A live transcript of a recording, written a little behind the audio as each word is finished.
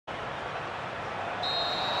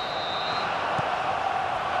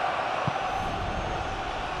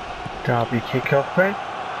Derby kick-off then.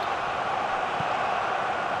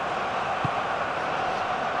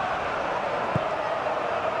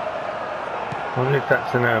 I wonder if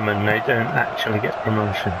that's an omen they don't actually get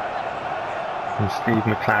promotion. And Steve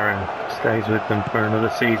McLaren stays with them for another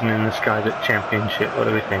season in the Sky Bet Championship. What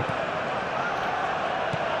do we think?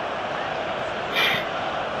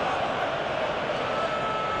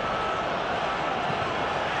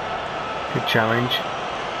 Good challenge.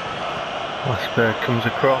 Wasberg comes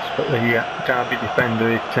across, but the Derby defender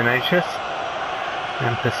is tenacious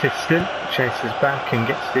and persistent. Chases back and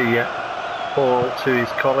gets the ball to his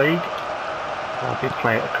colleague. Derby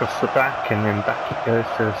play it across the back, and then back it goes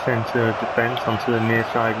to the centre of defence onto the near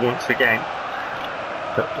side once again.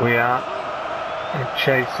 But we are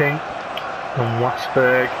chasing, and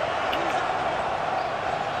Wasberg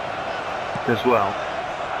as well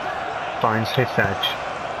finds Hisage.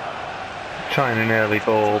 Trying an early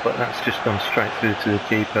ball, but that's just gone straight through to the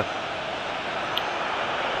keeper.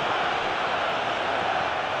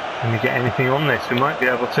 Can we get anything on this? We might be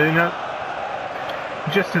able to. No.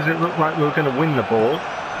 Just as it looked like we were going to win the ball,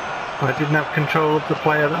 I didn't have control of the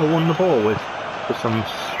player that I won the ball with for some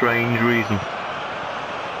strange reason.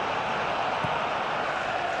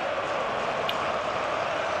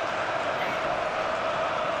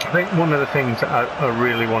 I think one of the things that I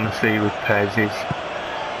really want to see with PES is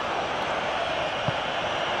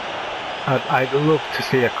I'd love to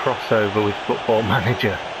see a crossover with Football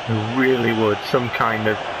Manager. I really would. Some kind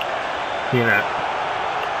of, you know,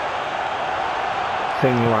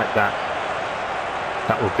 thing like that.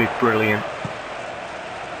 That would be brilliant.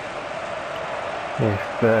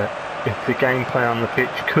 If the gameplay on the pitch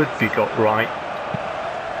could be got right,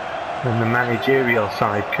 and the managerial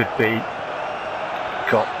side could be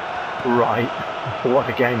got right, what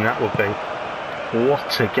a game that would be.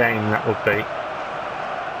 What a game that would be.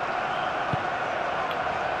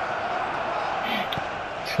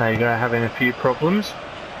 Sega having a few problems.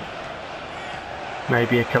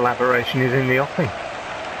 Maybe a collaboration is in the offing.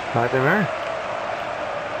 I don't know.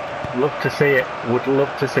 Love to see it. Would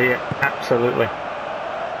love to see it. Absolutely.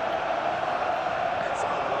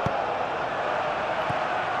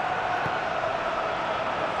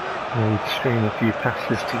 They string a few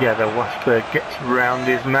passes together. Wasberg gets round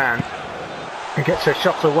his man and gets a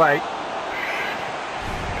shot away.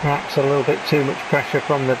 Perhaps a little bit too much pressure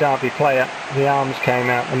from the Derby player. The arms came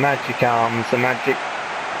out, the magic arms, the magic,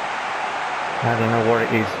 I don't know what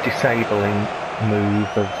it is, disabling move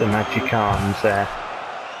of the magic arms there.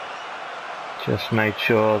 Just made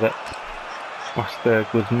sure that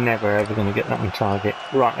Wasberg was never ever going to get that on target.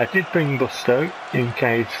 Right, I did bring Busto in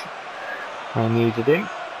case I needed him,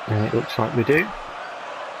 and it looks like we do.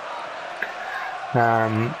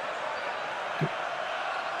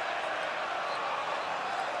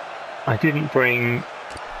 I didn't bring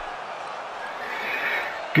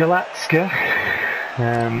Galatska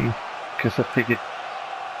because I figured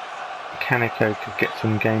Kaneko could get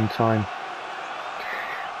some game time.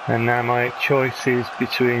 And now my choice is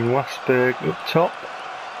between Wasberg up top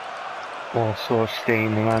or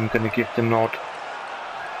Sorstein, and I'm going to give the nod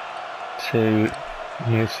to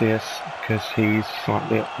Nucius because he's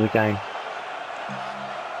slightly up for the game.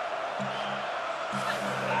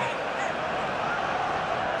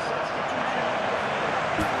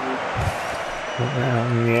 Put that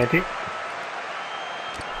out in the edit.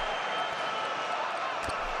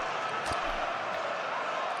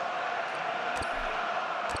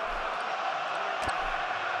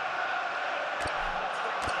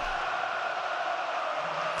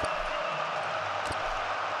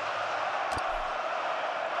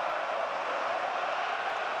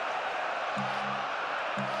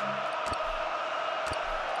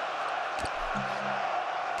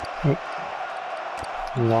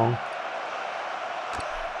 Long,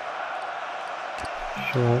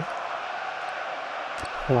 short,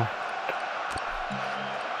 left,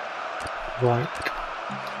 right,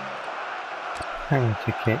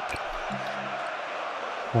 penalty kick,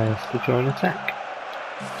 players to join attack,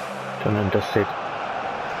 done and dusted.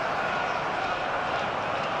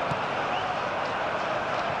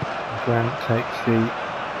 Grant takes the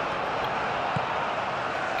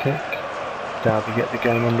kick, Derby get the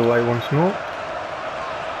game underway once more.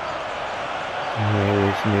 And here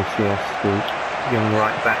is Nucius, the young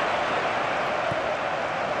right back.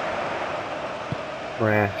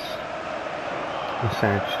 Reyes,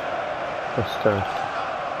 Hisage, Busto,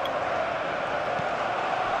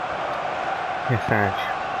 Hisage,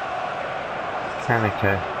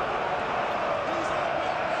 Kaneko,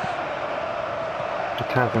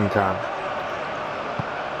 Tazantan,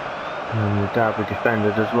 and the Derby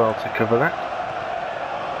defender does well to cover that.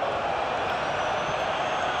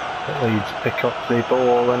 But Leeds pick up the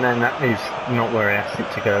ball, and then that is not where he asked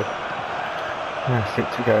it to go. He asked it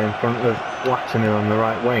to go in front of Watanu on the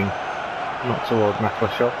right wing, not toward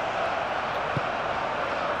Maklashov.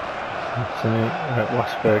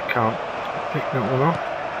 Wasberg can't pick that one off.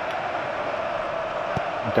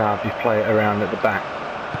 Derby play it around at the back,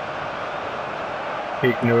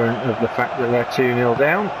 ignorant of the fact that they're 2-0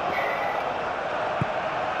 down.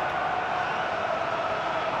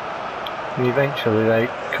 And eventually they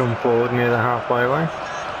come forward near the halfway line,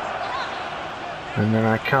 and then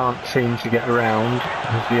I can't seem to get around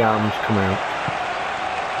as the arms come out.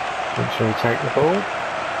 Eventually take the ball.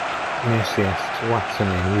 Yes, to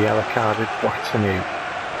Watanu, the yellow carded Watanu.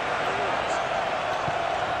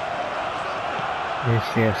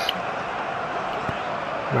 Yes,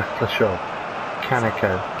 Maklashov,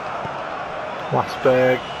 Kaneko,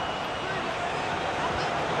 Wasberg.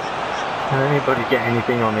 Can anybody get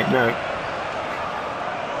anything on it? No.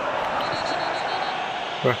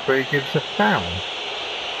 Referee gives a foul.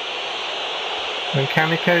 And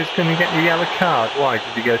Kaneko's going to get the yellow card. Why?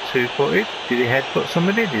 Did he go two-footed? Did he headbutt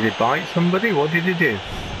somebody? Did he bite somebody? What did he do?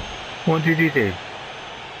 What did he do?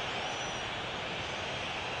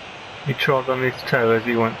 He trod on his toe as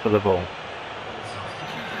he went for the ball.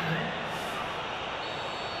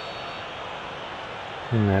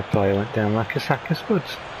 And their play went down like a sack of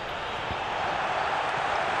spuds.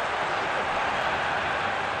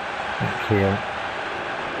 Back here.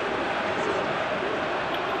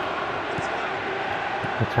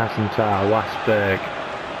 Tazentar, Wasberg.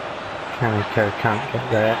 Kaneko can't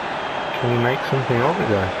get there. Can he make something of it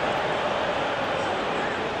though?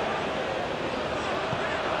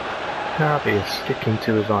 Derby is sticking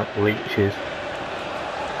to us like leeches.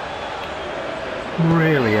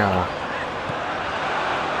 Really are.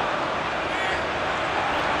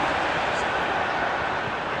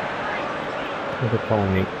 With a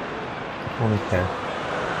pony. Kaneko.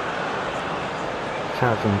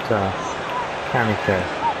 Tazentar. Kaneko.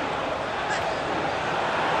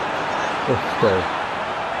 Gusto.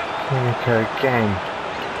 Kaneko again.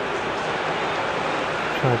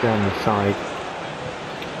 Try down the side.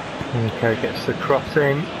 Kaneko gets the cross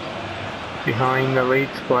in behind the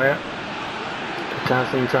Leeds player.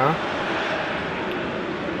 Tazentar.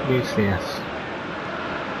 UCS.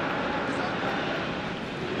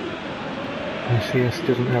 UCS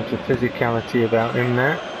doesn't have the physicality about him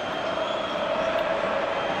there.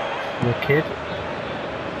 The kid.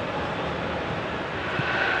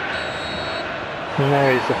 And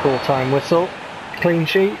there is the full-time whistle. Clean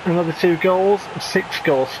sheet, another 2 goals, 6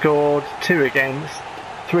 goals scored, 2 against,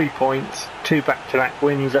 3 points, 2 back-to-back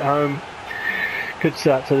wins at home. Good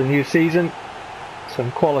start to the new season.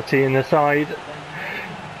 Some quality in the side.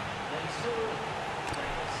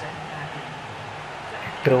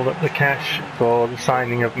 Build up the cash for the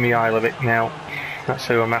signing of Mihailovic now. That's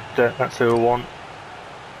who I'm after, that's who I want.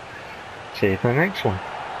 See you for the next one.